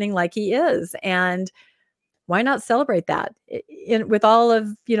functioning like he is. And why not celebrate that with all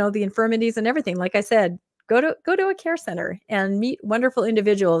of, the infirmities and everything? Like I said, go to a care center and meet wonderful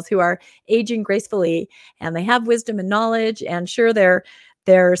individuals who are aging gracefully, and they have wisdom and knowledge, and sure,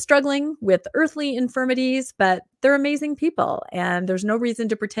 they're struggling with earthly infirmities, but they're amazing people, and there's no reason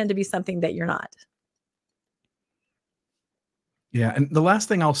to pretend to be something that you're not. Yeah. And the last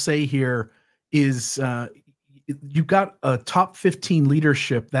thing I'll say here is, you've got a top 15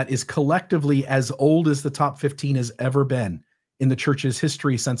 leadership that is collectively as old as the top 15 has ever been in the church's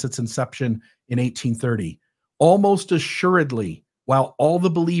history since its inception in 1830. Almost assuredly, while all the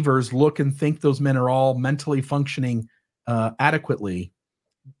believers look and think those men are all mentally functioning adequately,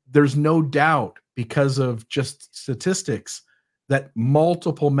 there's no doubt, because of just statistics, that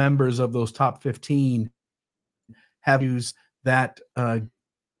multiple members of those top 15 have views that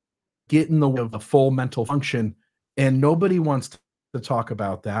get in the way of the full mental function. And nobody wants to talk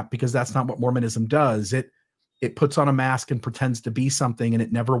about that, because that's not what Mormonism does. It puts on a mask and pretends to be something, and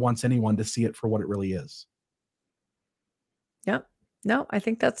it never wants anyone to see it for what it really is. Yep. No, I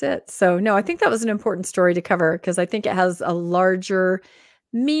think that's it. So no, I think that was an important story to cover, because I think it has a larger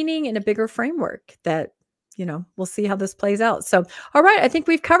meaning and a bigger framework that, we'll see how this plays out. So, all right, I think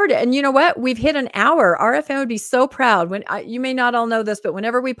we've covered it. And you know what? We've hit an hour. RFM would be so proud. You may not all know this, but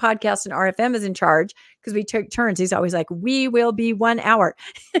whenever we podcast and RFM is in charge, because we take turns, he's always like, we will be 1 hour.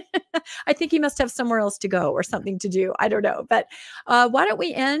 I think he must have somewhere else to go or something to do. I don't know. But why don't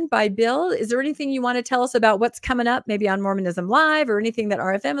we end by, Bill, is there anything you want to tell us about what's coming up, maybe on Mormonism Live, or anything that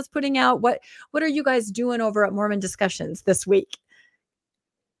RFM is putting out? What are you guys doing over at Mormon Discussions this week?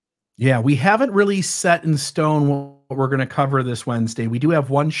 Yeah, we haven't really set in stone what we're going to cover this Wednesday. We do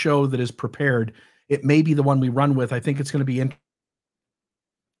have one show that is prepared. It may be the one we run with. I think it's going to be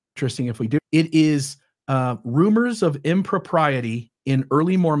interesting if we do. It is rumors of impropriety in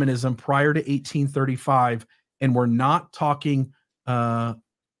early Mormonism prior to 1835. And we're not talking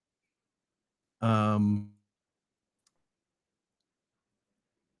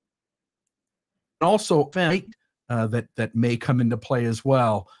Also that may come into play as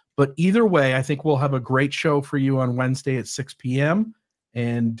well. But either way, I think we'll have a great show for you on Wednesday at 6 p.m.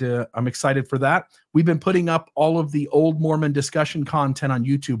 And I'm excited for that. We've been putting up all of the old Mormon discussion content on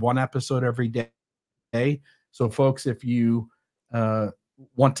YouTube, one episode every day. So folks, if you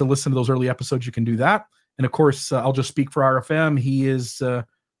want to listen to those early episodes, you can do that. And of course, I'll just speak for RFM. He is,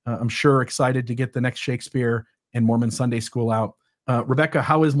 I'm sure, excited to get the next Shakespeare and Mormon Sunday School out. Rebecca,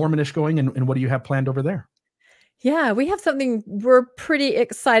 how is Mormonish going, and what do you have planned over there? Yeah, we have something we're pretty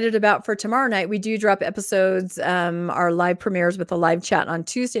excited about for tomorrow night. We do drop episodes, our live premieres with a live chat on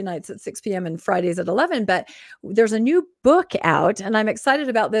Tuesday nights at 6 p.m. and Fridays at 11. But there's a new book out, and I'm excited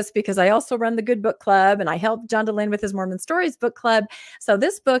about this because I also run the Good Book Club, and I help John DeLynn with his Mormon Stories book club. So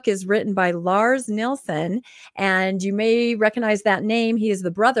this book is written by Lars Nilsson, and you may recognize that name. He is the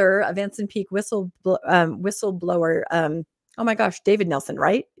brother of Ensign Peak whistleblower. Oh my gosh, David Nelson,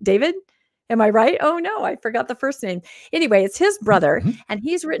 right? David? Am I right? Oh no, I forgot the first name. Anyway, it's his brother, and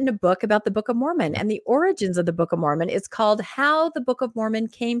he's written a book about the Book of Mormon and the origins of the Book of Mormon. It's called How the Book of Mormon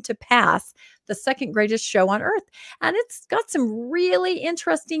Came to Pass, the second greatest show on earth. And it's got some really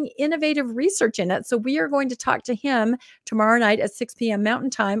interesting, innovative research in it. So we are going to talk to him tomorrow night at 6 p.m. Mountain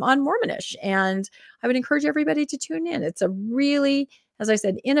Time on Mormonish. And I would encourage everybody to tune in. It's a really, as I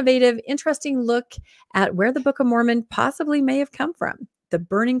said, innovative, interesting look at where the Book of Mormon possibly may have come from. The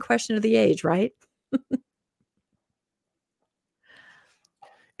burning question of the age, right?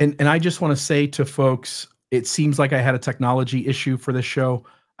 And I just want to say to folks, it seems like I had a technology issue for this show.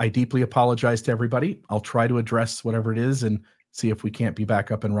 I deeply apologize to everybody. I'll try to address whatever it is and see if we can't be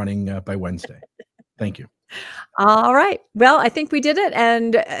back up and running by Wednesday. Thank you. All right. Well, I think we did it.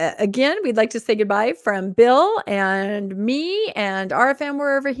 And again, we'd like to say goodbye from Bill and me and RFM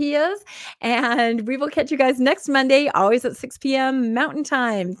wherever he is. And we will catch you guys next Monday, always at 6 p.m. Mountain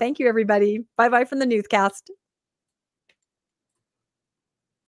Time. Thank you, everybody. Bye-bye from the newscast.